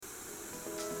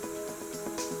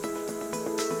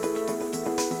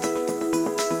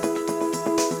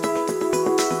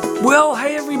Well,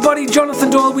 hey everybody,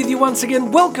 Jonathan Doyle with you once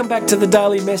again. Welcome back to the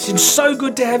Daily Message. So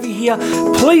good to have you here.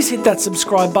 Please hit that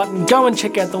subscribe button. Go and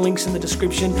check out the links in the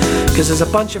description because there's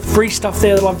a bunch of free stuff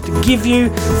there that I'd love to give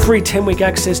you. Free 10-week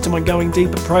access to my Going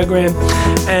Deeper program.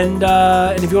 And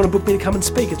if you want to book me to come and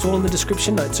speak, it's all in the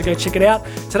description notes, so go check it out.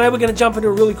 Today we're going to jump into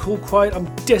a really cool quote. I'm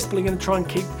desperately going to try and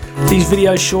keep these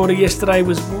videos shorter. Yesterday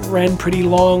ran pretty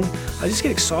long. I just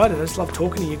get excited. I just love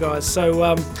talking to you guys.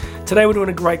 So today we're doing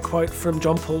a great quote from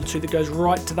John Paul II that goes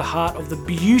right to the heart of the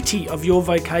beauty of your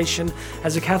vocation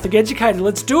as a Catholic educator.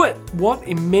 Let's do it. What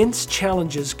immense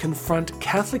challenges confront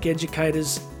Catholic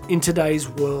educators in today's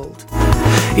world?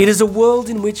 It is a world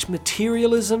in which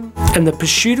materialism and the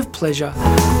pursuit of pleasure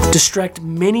distract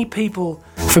many people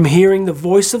from hearing the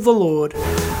voice of the Lord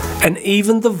and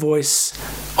even the voice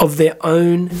of their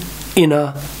own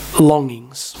inner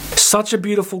longings. Such a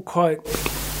beautiful quote.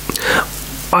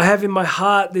 I have in my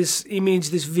heart this image,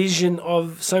 this vision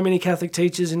of so many Catholic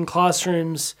teachers in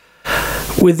classrooms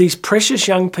with these precious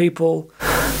young people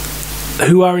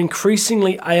who are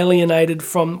increasingly alienated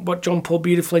from what John Paul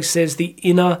beautifully says, the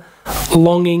inner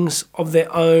longings of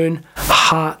their own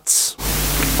hearts.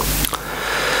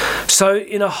 So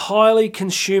in a highly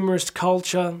consumerist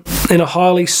culture, in a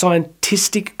highly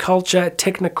scientistic culture,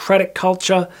 technocratic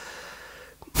culture,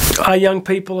 our young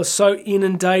people are so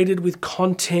inundated with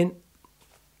content,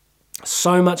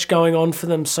 so much going on for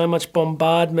them, so much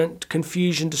bombardment,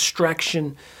 confusion,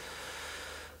 distraction,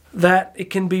 that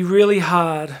it can be really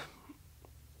hard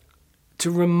to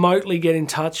remotely get in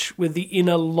touch with the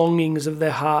inner longings of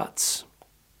their hearts.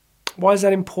 Why is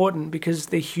that important? Because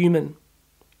they're human.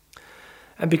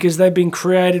 And because they've been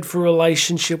created for a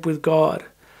relationship with God.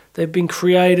 They've been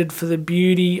created for the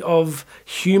beauty of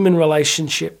human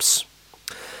relationships.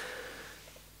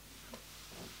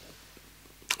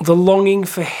 The longing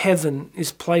for heaven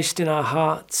is placed in our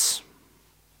hearts.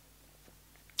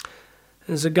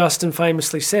 As Augustine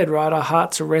famously said, right, our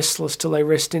hearts are restless till they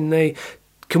rest in thee.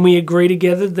 Can we agree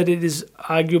together that it is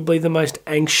arguably the most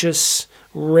anxious,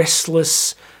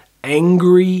 restless,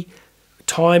 angry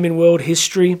time in world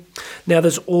history? Now,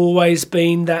 there's always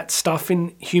been that stuff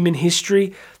in human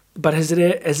history, but has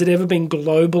it ever been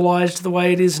globalized the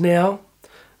way it is now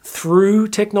through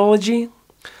technology?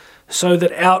 So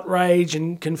that outrage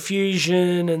and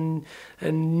confusion and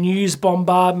news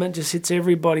bombardment just hits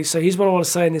everybody. So here's what I want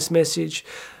to say in this message.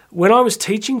 When I was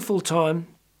teaching full-time,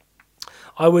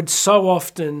 I would so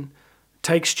often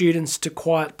take students to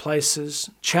quiet places,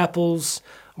 chapels.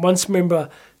 I once remember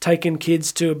taking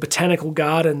kids to botanical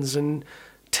gardens and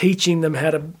teaching them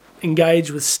how to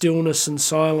engage with stillness and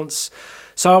silence.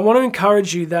 So I want to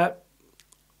encourage you that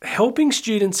helping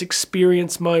students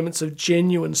experience moments of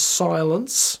genuine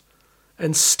silence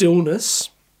and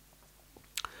stillness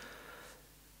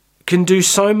can do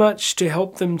so much to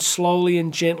help them slowly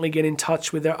and gently get in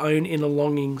touch with their own inner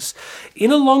longings.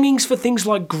 Inner longings for things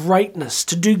like greatness,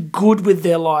 to do good with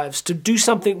their lives, to do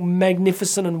something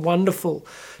magnificent and wonderful,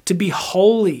 to be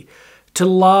holy, to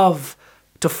love,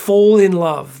 to fall in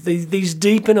love. These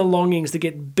deep inner longings that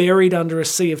get buried under a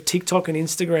sea of TikTok and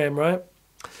Instagram, right?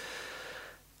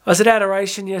 I was at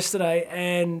Adoration yesterday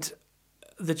and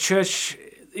the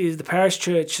parish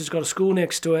church has got a school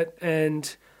next to it,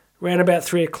 and around about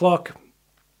 3 o'clock,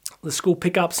 the school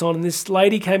pickup's on, and this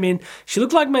lady came in. She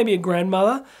looked like maybe a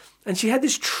grandmother, and she had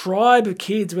this tribe of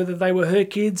kids, whether they were her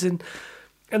kids, and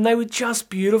they were just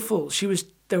beautiful.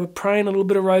 They were praying a little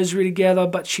bit of rosary together,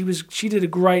 but she did a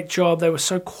great job. They were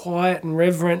so quiet and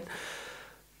reverent.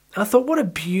 I thought, what a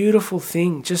beautiful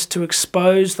thing, just to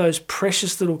expose those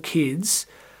precious little kids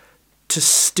to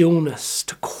stillness,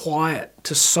 to quiet,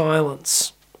 to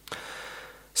silence.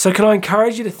 So can I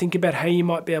encourage you to think about how you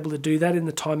might be able to do that in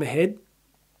the time ahead?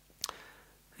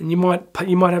 And you might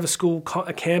have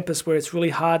a campus where it's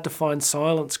really hard to find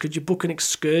silence. Could you book an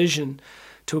excursion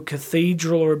to a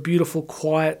cathedral or a beautiful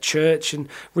quiet church and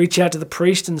reach out to the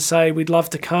priest and say, we'd love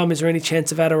to come, is there any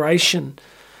chance of adoration?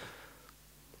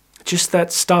 Just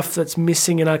that stuff that's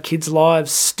missing in our kids' lives,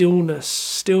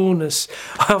 stillness.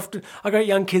 I got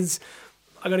young kids,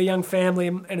 I got a young family,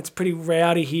 and it's pretty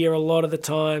rowdy here a lot of the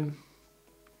time.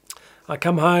 I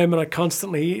come home and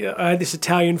I had this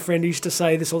Italian friend who used to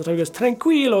say this all the time. He goes,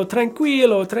 tranquillo,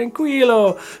 tranquillo,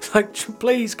 tranquillo. It's like,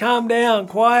 please calm down,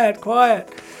 quiet.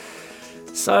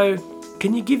 So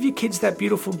can you give your kids that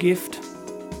beautiful gift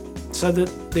so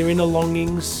that their inner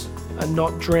longings are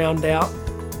not drowned out?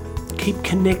 Keep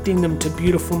connecting them to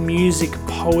beautiful music,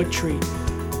 poetry,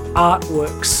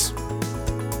 artworks.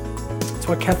 That's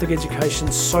why Catholic education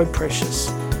is so precious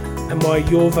and why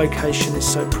your vocation is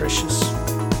so precious.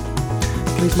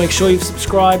 Please make sure you've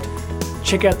subscribed.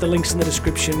 check out the links in the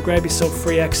description. Grab yourself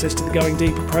free access to the Going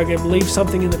Deeper program. Leave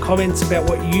something in the comments about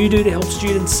what you do to help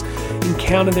students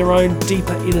encounter their own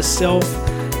deeper inner self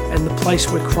and the place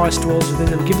where Christ dwells within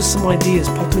them. Give us some ideas.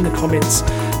 Pop them in the comments.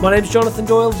 My name's Jonathan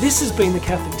Doyle. This has been the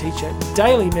Catholic Teacher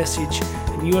Daily Message,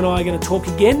 and you and I are going to talk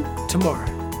again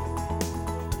tomorrow.